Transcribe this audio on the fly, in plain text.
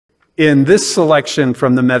in this selection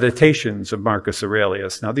from the Meditations of Marcus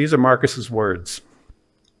Aurelius. Now, these are Marcus's words.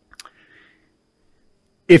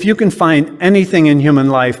 If you can find anything in human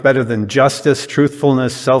life better than justice,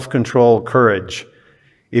 truthfulness, self-control, courage,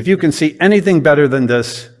 if you can see anything better than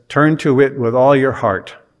this, turn to it with all your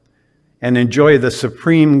heart and enjoy the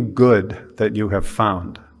supreme good that you have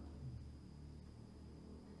found.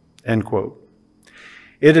 End quote.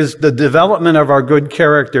 It is the development of our good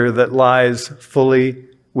character that lies fully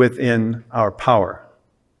within our power.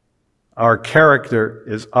 Our character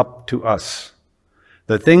is up to us.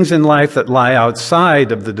 The things in life that lie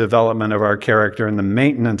outside of the development of our character and the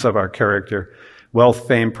maintenance of our character, wealth,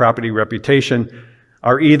 fame, property, reputation,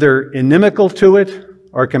 are either inimical to it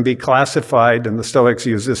or can be classified, and the Stoics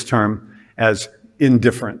use this term, as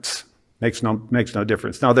indifference. Makes no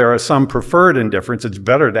difference. Now, there are some preferred indifference. It's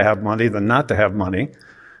better to have money than not to have money.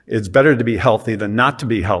 It's better to be healthy than not to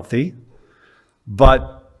be healthy.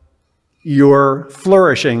 But your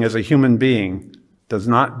flourishing as a human being does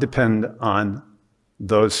not depend on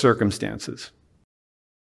those circumstances.